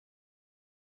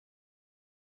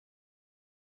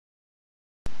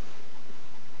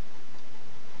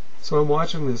So I'm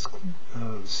watching this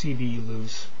CB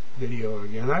Loose video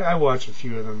again. I watch a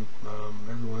few of them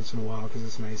every once in a while because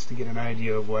it's nice to get an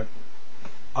idea of what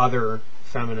other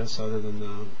feminists, other than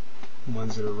the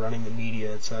ones that are running the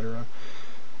media, etc.,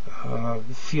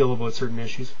 feel about certain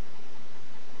issues.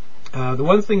 The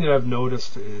one thing that I've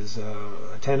noticed is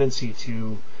a tendency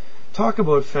to talk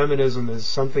about feminism as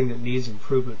something that needs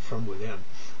improvement from within.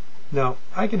 Now,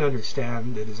 I can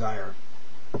understand the desire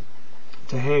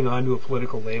to hang on to a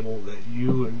political label that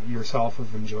you and yourself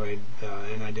have enjoyed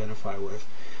and identify with.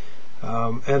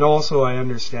 And also I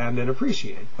understand and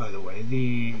appreciate, by the way,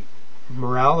 the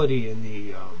morality and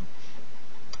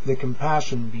the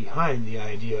compassion behind the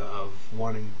idea of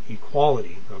wanting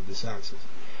equality of the sexes.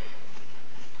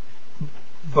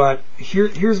 But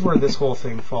here's where this whole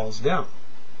thing falls down.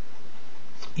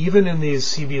 Even in these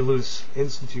CB Luce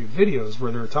Institute videos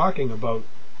where they're talking about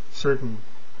certain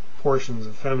portions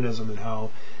of feminism and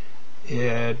how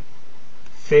it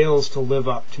fails to live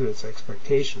up to its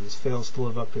expectations, fails to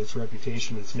live up to its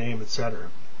reputation, its name, etc.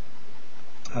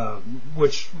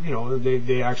 Which,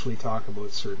 they actually talk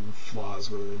about certain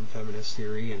flaws within feminist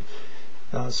theory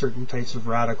and certain types of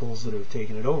radicals that have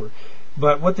taken it over.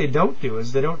 But what they don't do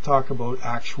is they don't talk about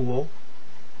actual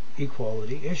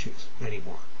equality issues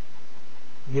anymore.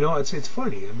 It's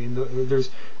funny. I mean,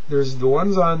 there's the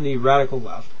ones on the radical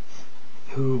left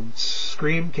who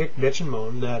scream, kick, bitch, and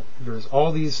moan that there's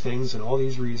all these things and all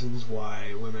these reasons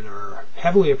why women are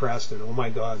heavily oppressed, and oh my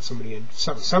God,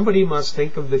 somebody must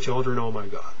think of the children, oh my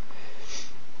God.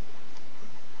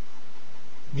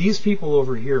 These people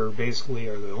over here basically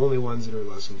are the only ones that are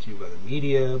listened to by the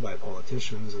media, by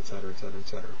politicians, etc., etc.,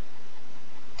 etc.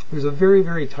 There's a very,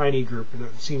 very tiny group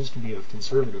that seems to be of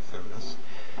conservative feminists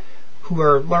who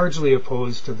are largely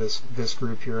opposed to this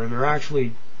group here, and they're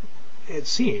actually, it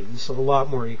seems, a lot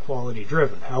more equality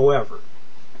driven. However,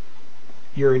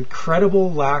 your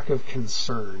incredible lack of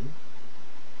concern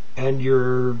and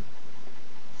your,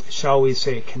 shall we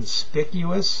say,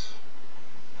 conspicuous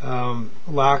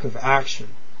lack of action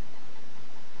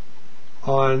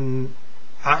on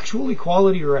actual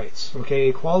equality rights,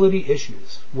 equality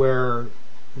issues, where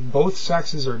both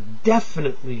sexes are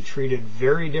definitely treated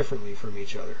very differently from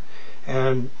each other,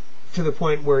 and to the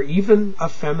point where even a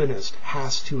feminist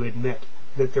has to admit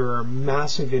that there are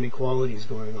massive inequalities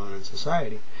going on in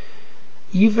society,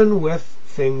 even with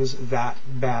things that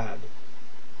bad.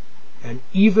 And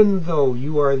even though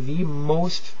you are the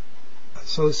most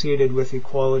associated with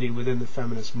equality within the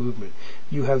feminist movement,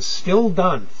 you have still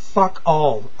done fuck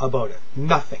all about it.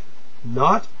 Nothing.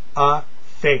 Not a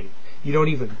thing. You don't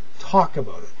even talk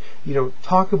about it. You don't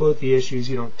talk about the issues.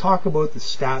 You don't talk about the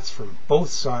stats from both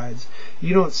sides.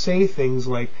 You don't say things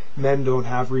like men don't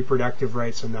have reproductive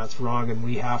rights and that's wrong and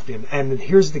we have to. And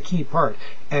here's the key part.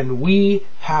 And we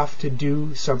have to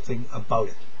do something about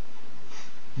it.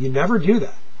 You never do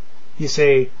that. You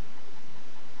say,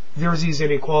 there's these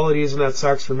inequalities and that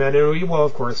sucks for men. And well,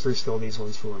 of course, there's still these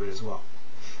ones for women as well.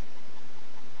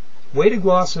 Way to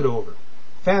gloss it over.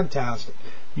 Fantastic.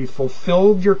 You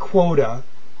fulfilled your quota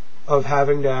of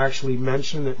having to actually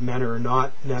mention that men are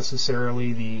not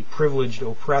necessarily the privileged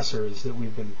oppressors that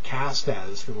we've been cast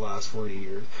as for the last 40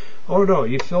 years. Oh no,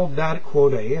 you filled that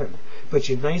quota in, but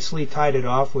you nicely tied it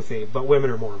off with but women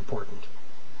are more important.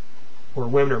 Or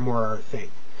women are more our thing.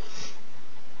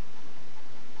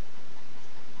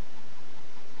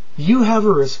 You have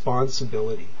a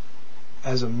responsibility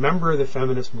as a member of the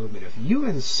feminist movement. If you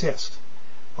insist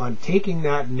on taking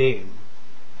that name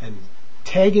and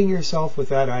tagging yourself with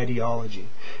that ideology,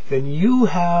 then you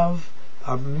have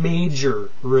a major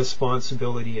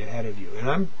responsibility ahead of you. And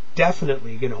I'm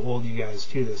definitely going to hold you guys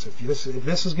to this. If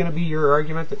this is going to be your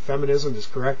argument that feminism is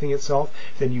correcting itself,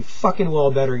 then you fucking well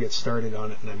better get started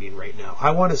on it, and I mean right now.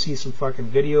 I want to see some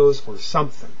fucking videos or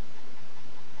something.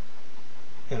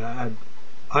 And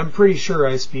I'm pretty sure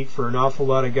I speak for an awful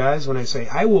lot of guys when I say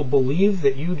I will believe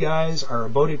that you guys are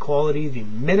about equality the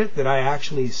minute that I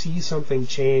actually see something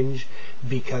change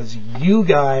because you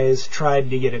guys tried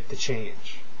to get it to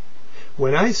change.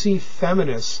 When I see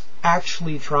feminists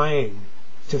actually trying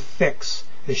to fix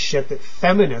the shit that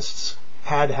feminists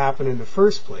had happen in the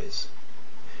first place,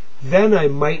 then I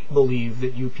might believe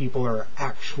that you people are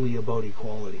actually about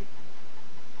equality.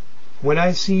 When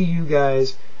I see you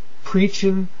guys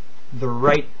preaching the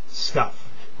right stuff,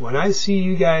 when I see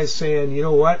you guys saying, you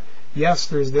know what, yes,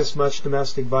 there's this much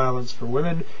domestic violence for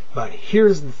women, but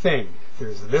here's the thing,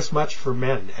 there's this much for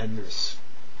men, and there's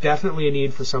definitely a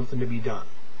need for something to be done.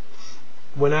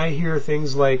 When I hear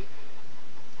things like,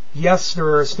 yes,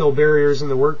 there are still barriers in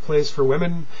the workplace for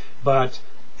women, but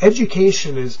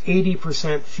education is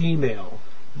 80% female,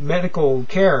 medical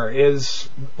care is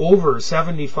over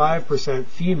 75%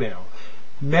 female.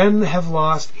 Men have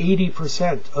lost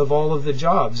 80% of all of the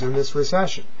jobs in this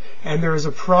recession. And there is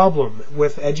a problem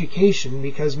with education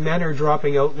because men are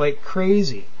dropping out like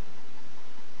crazy.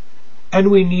 And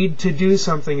we need to do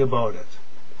something about it.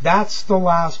 That's the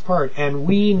last part. And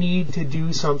we need to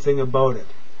do something about it.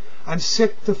 I'm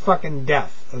sick to fucking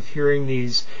death of hearing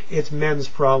these, it's men's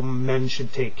problem, men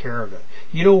should take care of it.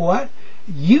 You know what?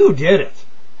 You did it.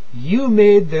 You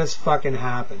made this fucking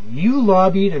happen. You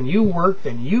lobbied and you worked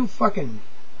and you fucking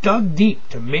dug deep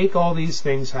to make all these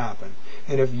things happen.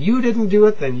 And if you didn't do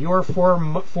it, then your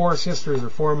four sisters or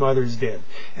four mothers did.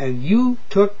 And you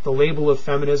took the label of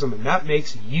feminism, and that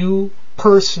makes you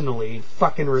personally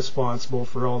fucking responsible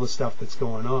for all the stuff that's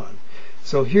going on.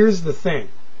 So here's the thing.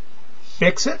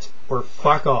 Fix it or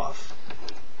fuck off.